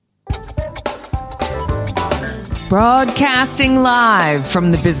Broadcasting live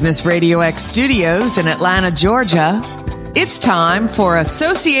from the Business RadioX studios in Atlanta, Georgia, it's time for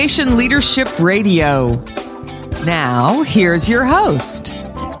Association Leadership Radio. Now, here's your host.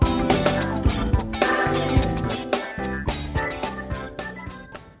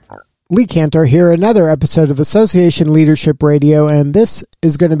 Lee Cantor here, another episode of Association Leadership Radio, and this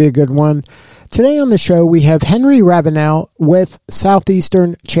is going to be a good one. Today on the show, we have Henry Ravenel with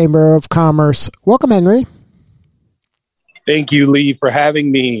Southeastern Chamber of Commerce. Welcome, Henry. Thank you, Lee, for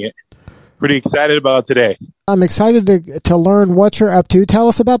having me. Pretty excited about today. I'm excited to learn what you're up to. Tell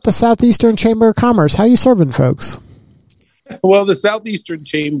us about the Southeastern Chamber of Commerce. How are you serving folks? Well, the Southeastern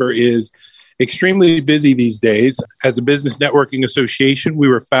Chamber is extremely busy these days. As a Business Networking Association, we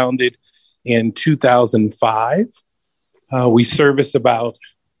were founded in 2005. We service about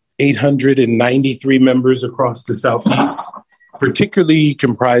 893 members across the Southeast, particularly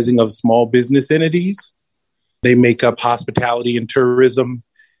comprising of small business entities. They make up hospitality and tourism,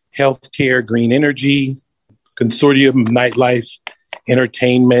 healthcare, green energy, consortium, nightlife,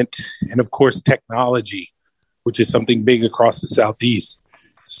 entertainment, and of course, technology, which is something big across the Southeast.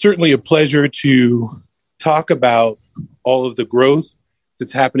 Certainly a pleasure to talk about all of the growth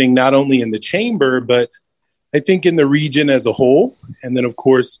that's happening not only in the chamber, but I think in the region as a whole, and then of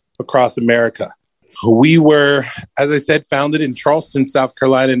course, across America. We were, as I said, founded in Charleston, South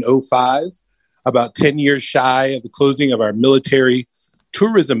Carolina in 2005. About 10 years shy of the closing of our military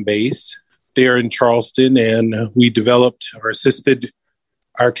tourism base there in Charleston. And we developed or assisted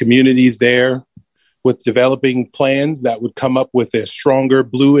our communities there with developing plans that would come up with a stronger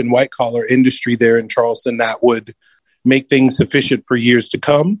blue and white collar industry there in Charleston that would make things sufficient for years to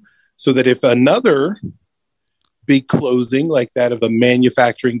come, so that if another big closing like that of a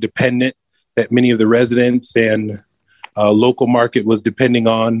manufacturing dependent that many of the residents and local market was depending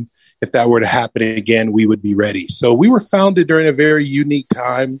on, if that were to happen again, we would be ready. So we were founded during a very unique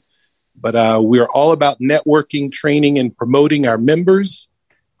time, but we are all about networking, training, and promoting our members.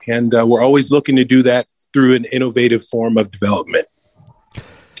 And we're always looking to do that through an innovative form of development.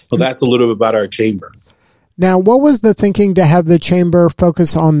 So that's a little bit about our chamber. Now, what was the thinking to have the chamber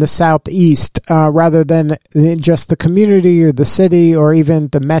focus on the Southeast rather than just the community or the city or even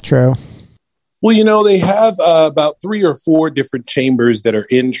the metro? Well, you know, they have about 3 or 4 different chambers that are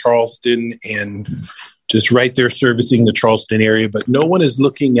in Charleston and just right there servicing the Charleston area. But no one is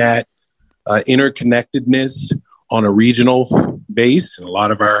looking at interconnectedness on a regional base. And a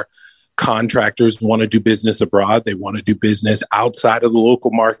lot of our contractors want to do business abroad. They want to do business outside of the local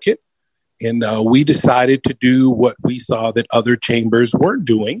market. And we decided to do what we saw that other chambers weren't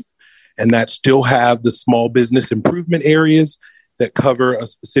doing, and that still have the small business improvement areas that cover a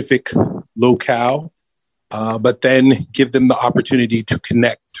specific locale, but then give them the opportunity to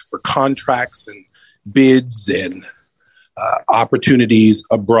connect for contracts and bids and opportunities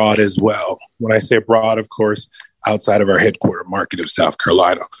abroad as well. When I say abroad, of course, outside of our headquarter market of South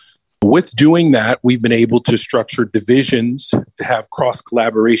Carolina. With doing that, we've been able to structure divisions to have cross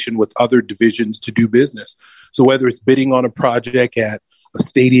collaboration with other divisions to do business. So whether it's bidding on a project at a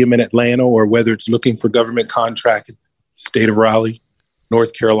stadium in Atlanta, or whether it's looking for government contract in the state of Raleigh,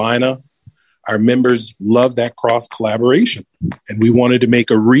 North Carolina, our members love that cross collaboration. And we wanted to make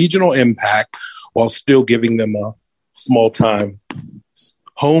a regional impact while still giving them a small time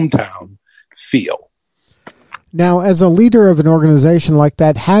hometown feel. Now, as a leader of an organization like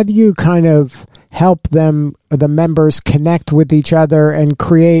that, how do you kind of help them, the members, connect with each other and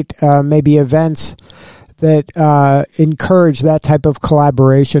create maybe events that encourage that type of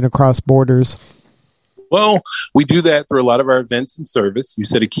collaboration across borders? Well, we do that through a lot of our events and service. You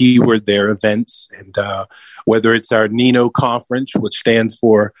said a key word there, events. And whether it's our NINO conference, which stands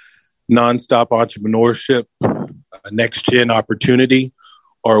for Nonstop Entrepreneurship, Next Gen Opportunity,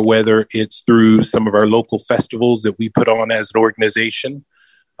 or whether it's through some of our local festivals that we put on as an organization,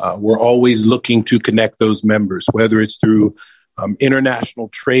 we're always looking to connect those members, whether it's through international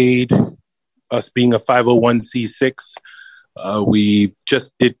trade, us being a 501c6. We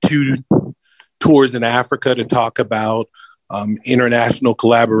just did 2 tours in Africa to talk about international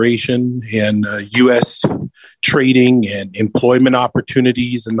collaboration and U.S. trading and employment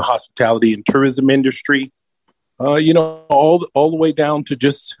opportunities in the hospitality and tourism industry. All the way down to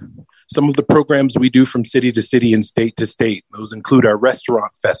just some of the programs we do from city to city and state to state. Those include our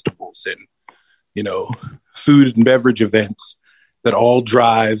restaurant festivals and, food and beverage events that all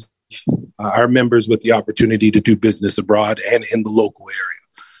drive our members with the opportunity to do business abroad and in the local area.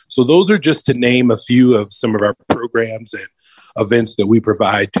 So those are just to name a few of some of our programs and events that we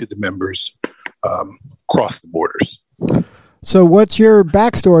provide to the members across the borders. So what's your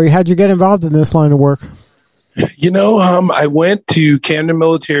backstory? How'd you get involved in this line of work? I went to Camden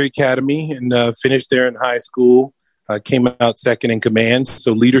Military Academy and finished there in high school. I came out second in command,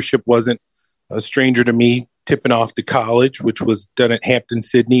 so leadership wasn't a stranger to me. Tipping off to college, which was done at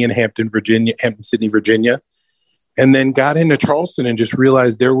Hampden-Sydney in Hampden-Sydney, Virginia, and then got into Charleston and just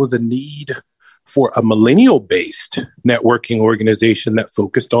realized there was a need for a millennial-based networking organization that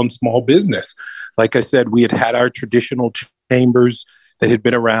focused on small business. Like I said, we had our traditional chambers that had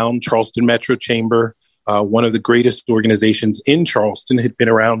been around. Charleston Metro Chamber, one of the greatest organizations in Charleston, had been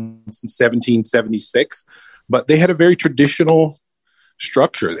around since 1776, but they had a very traditional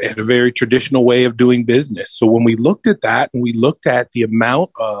structure. They had a very traditional way of doing business. So when we looked at that and we looked at the amount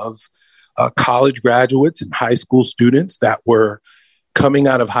of college graduates and high school students that were coming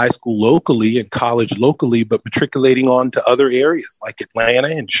out of high school locally and college locally, but matriculating on to other areas like Atlanta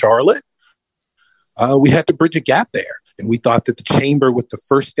and Charlotte, we had to bridge a gap there. And we thought that the chamber, with the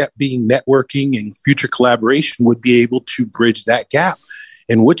first step being networking and future collaboration, would be able to bridge that gap,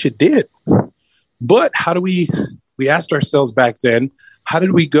 in which it did. But how do we asked ourselves back then, how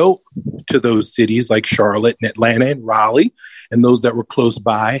did we go to those cities like Charlotte and Atlanta and Raleigh and those that were close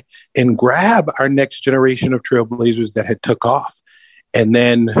by and grab our next generation of trailblazers that had took off? And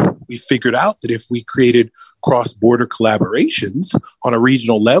then we figured out that if we created cross-border collaborations on a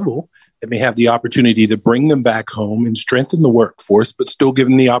regional level, that may have the opportunity to bring them back home and strengthen the workforce, but still give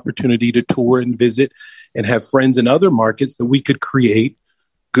them the opportunity to tour and visit and have friends in other markets, that we could create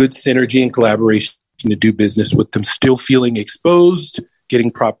good synergy and collaboration to do business with them, still feeling exposed,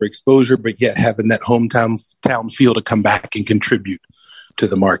 getting proper exposure, but yet having that hometown feel to come back and contribute to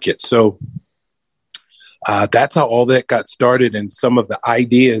the market. So that's how all that got started, and some of the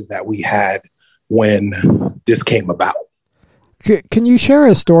ideas that we had when this came about. Can you share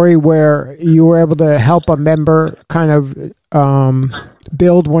a story where you were able to help a member kind of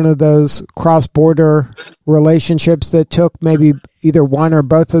build one of those cross-border relationships that took maybe either one or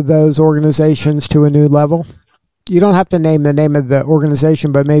both of those organizations to a new level? You don't have to name the name of the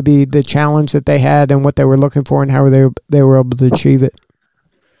organization, but maybe the challenge that they had and what they were looking for and how they were able to achieve it.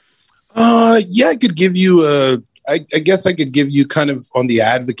 Yeah, I could give you I guess I could give you kind of on the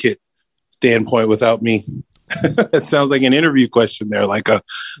advocate standpoint without me. It sounds like an interview question there, like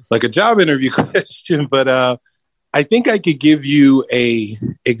a job interview question. But I think I could give you a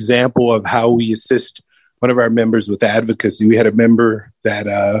example of how we assist one of our members with advocacy. We had a member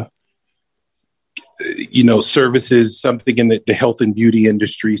that services something in the health and beauty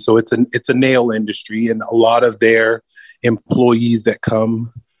industry. So it's a nail industry, and a lot of their employees that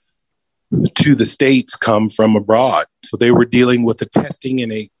come to the States come from abroad. So they were dealing with the testing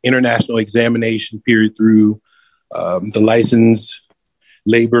and a international examination period through the License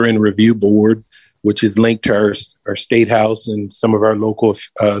Labor and Review Board, which is linked to our state house and some of our local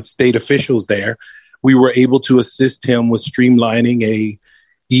state officials there. We were able to assist him with streamlining a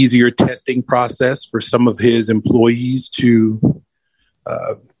easier testing process for some of his employees to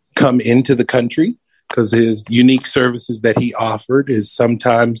come into the country, because his unique services that he offered is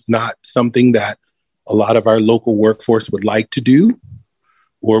sometimes not something that a lot of our local workforce would like to do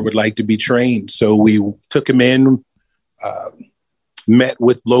or would like to be trained. So we took him in, met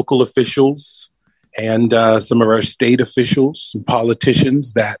with local officials and some of our state officials and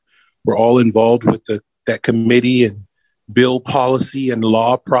politicians that were all involved with that committee and bill policy and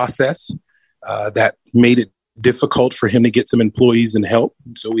law process that made it difficult for him to get some employees and help.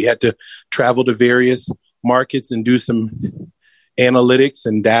 So we had to travel to various markets and do some analytics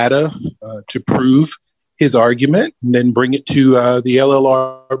and data to prove his argument, and then bring it to the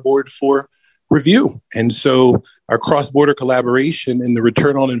LLR board for review. And so our cross-border collaboration and the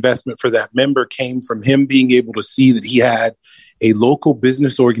return on investment for that member came from him being able to see that he had a local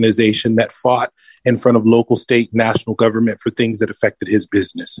business organization that fought in front of local, state, national government for things that affected his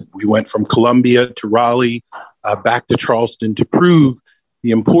business. We went from Columbia to Raleigh, back to Charleston, to prove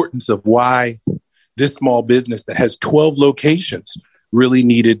the importance of why this small business that has 12 locations really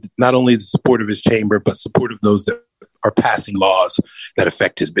needed not only the support of his chamber, but support of those that are passing laws that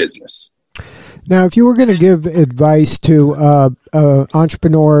affect his business. Now, if you were going to give advice to an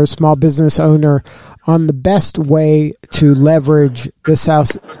entrepreneur, small business owner, on the best way to leverage the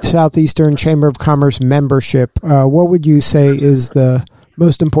Southeastern Chamber of Commerce membership, what would you say is the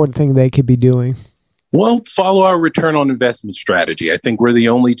most important thing they could be doing? Well, follow our return on investment strategy. I think we're the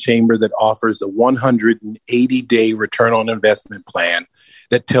only chamber that offers a 180-day return on investment plan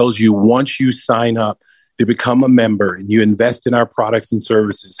that tells you once you sign up to become a member and you invest in our products and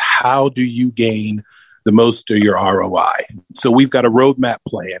services, how do you gain the most of your ROI? So we've got a roadmap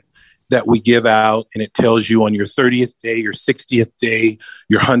plan that we give out, and it tells you on your 30th day, your 60th day,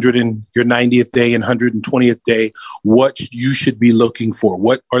 your 90th day and 120th day, what you should be looking for.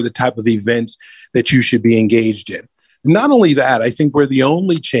 What are the type of events that you should be engaged in? Not only that, I think we're the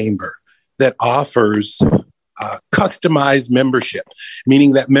only chamber that offers customized membership,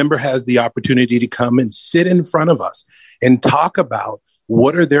 meaning that member has the opportunity to come and sit in front of us and talk about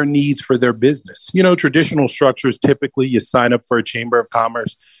what are their needs for their business. Traditional structures, typically you sign up for a chamber of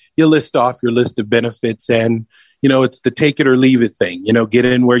commerce, you list off your list of benefits, and, it's the take it or leave it thing, get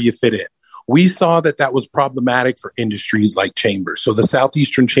in where you fit in. We saw that was problematic for industries like chambers. So the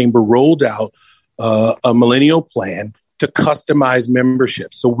Southeastern Chamber rolled out a millennial plan to customize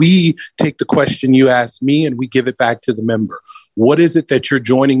membership. So we take the question you asked me and we give it back to the member. What is it that you're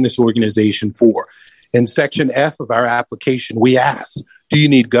joining this organization for? In Section F of our application, we ask, do you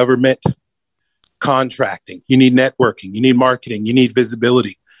need government contracting? You need networking, you need marketing, you need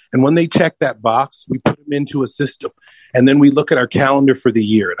visibility. And when they check that box, we put them into a system. And then we look at our calendar for the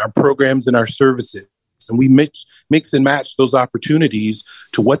year and our programs and our services. And we mix and match those opportunities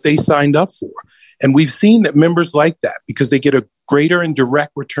to what they signed up for. And we've seen that members like that because they get a greater and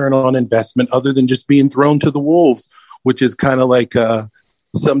direct return on investment other than just being thrown to the wolves, which is kind of like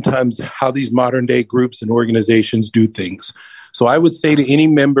sometimes how these modern day groups and organizations do things. So I would say to any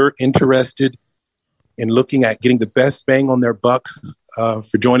member interested in looking at getting the best bang on their buck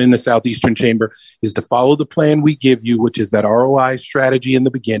for joining the Southeastern Chamber is to follow the plan we give you, which is that ROI strategy in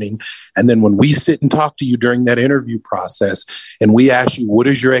the beginning. And then when we sit and talk to you during that interview process and we ask you, what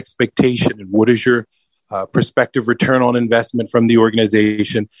is your expectation and what is your prospective return on investment from the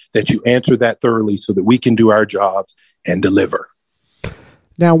organization, that you answer that thoroughly so that we can do our jobs and deliver.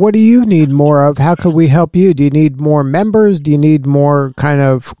 Now, what do you need more of? How can we help you? Do you need more members? Do you need more kind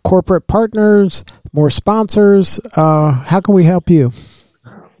of corporate partners, more sponsors? How can we help you?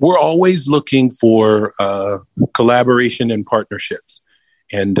 We're always looking for collaboration and partnerships.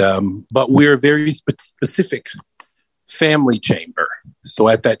 But we're a very specific family chamber. So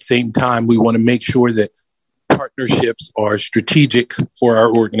at that same time, we want to make sure that partnerships are strategic for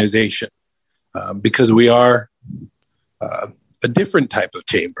our organization because we are a different type of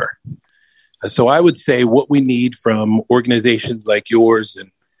chamber. So I would say what we need from organizations like yours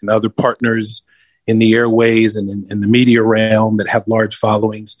and other partners in the airways and in the media realm that have large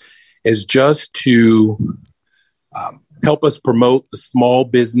followings is just to help us promote the small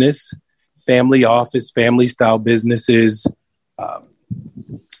business, family office, family style businesses.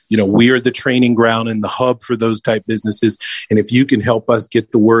 We are the training ground and the hub for those type businesses. And if you can help us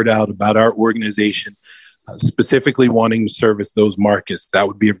get the word out about our organization, specifically wanting to service those markets, that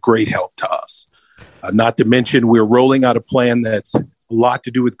would be of great help to us. Not to mention, we're rolling out a plan that's a lot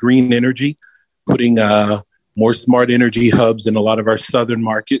to do with green energy, putting more smart energy hubs in a lot of our southern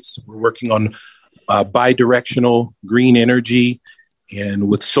markets. We're working on bi-directional green energy and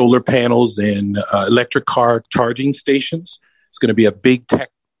with solar panels and electric car charging stations. It's going to be a big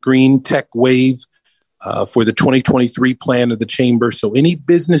green tech wave for the 2023 plan of the chamber. So any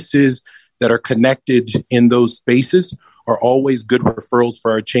businesses that are connected in those spaces are always good referrals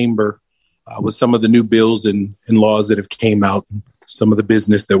for our chamber with some of the new bills and laws that have came out. Some of the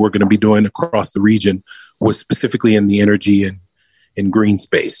business that we're going to be doing across the region was specifically in the energy and in green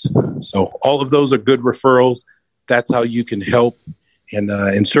space. So all of those are good referrals. That's how you can help.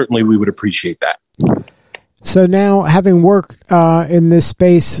 And certainly we would appreciate that. So now, having worked in this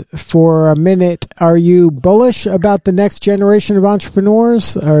space for a minute, are you bullish about the next generation of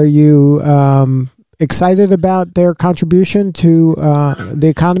entrepreneurs? Are you excited about their contribution to the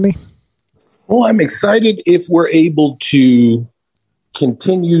economy? Well, I'm excited if we're able to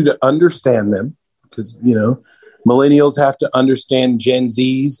continue to understand them because, millennials have to understand Gen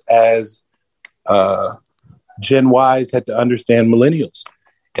Zs as Gen Ys had to understand millennials.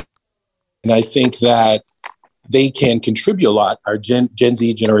 And I think that they can contribute a lot. Our Gen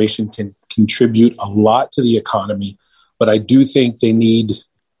Z generation can contribute a lot to the economy, but I do think they need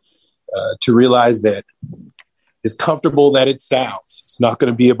to realize that as comfortable that it sounds, it's not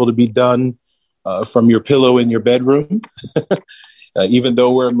going to be able to be done from your pillow in your bedroom. Even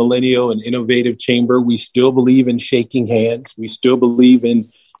though we're a millennial and innovative chamber, we still believe in shaking hands. We still believe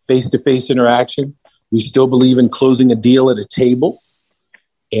in face-to-face interaction. We still believe in closing a deal at a table.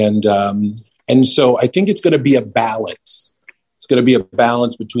 And so I think it's going to be a balance. It's going to be a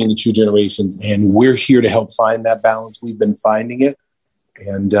balance between the two generations. And we're here to help find that balance. We've been finding it.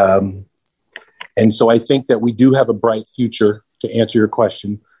 And so I think that we do have a bright future, to answer your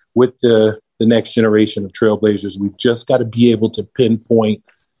question, with the next generation of trailblazers. We've just got to be able to pinpoint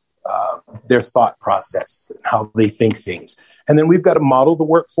their thought process and how they think things. And then we've got to model the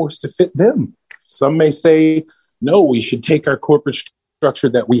workforce to fit them. Some may say, no, we should take our corporate structure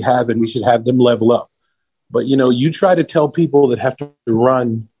that we have and we should have them level up. But, you try to tell people that have to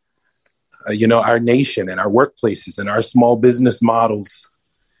run, our nation and our workplaces and our small business models,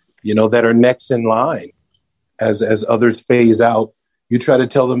 that are next in line as others phase out. You try to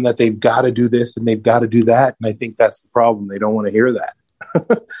tell them that they've got to do this and they've got to do that. And I think that's the problem. They don't want to hear that.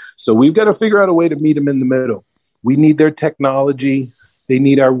 So we've got to figure out a way to meet them in the middle. We need their technology. They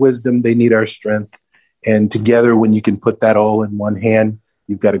need our wisdom. They need our strength. And together, when you can put that all in one hand,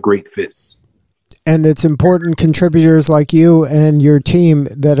 you've got a great fist. And it's important contributors like you and your team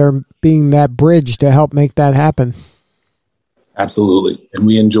that are being that bridge to help make that happen. Absolutely. And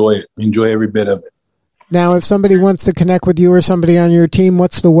we enjoy it. We enjoy every bit of it. Now, if somebody wants to connect with you or somebody on your team,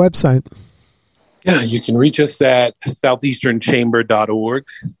 what's the website? Yeah, you can reach us at southeasternchamber.org.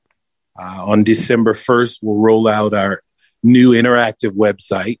 On December 1st, we'll roll out our new interactive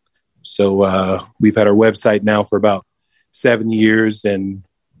website. So we've had our website now for about 7 years, and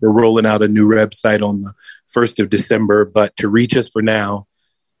we're rolling out a new website on the 1st of December. But to reach us for now,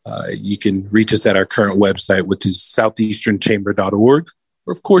 you can reach us at our current website, which is southeasternchamber.org.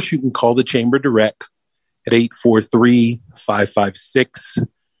 Or, of course, you can call the Chamber direct at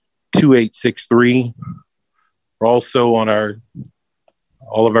 843-556-2863. We're also on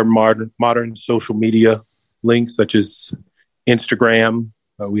all of our modern social media links, such as Instagram.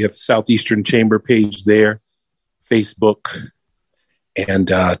 We have Southeastern Chamber page there, Facebook,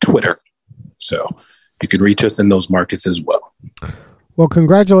 and Twitter. So you can reach us in those markets as well. Well,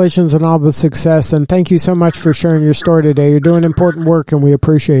 congratulations on all the success, and thank you so much for sharing your story today. You're doing important work, and we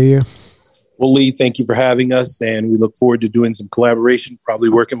appreciate you. Well, Lee, thank you for having us, and we look forward to doing some collaboration, probably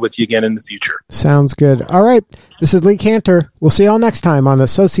working with you again in the future. Sounds good. All right. This is Lee Cantor. We'll see you all next time on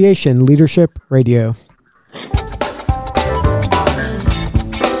Association Leadership Radio.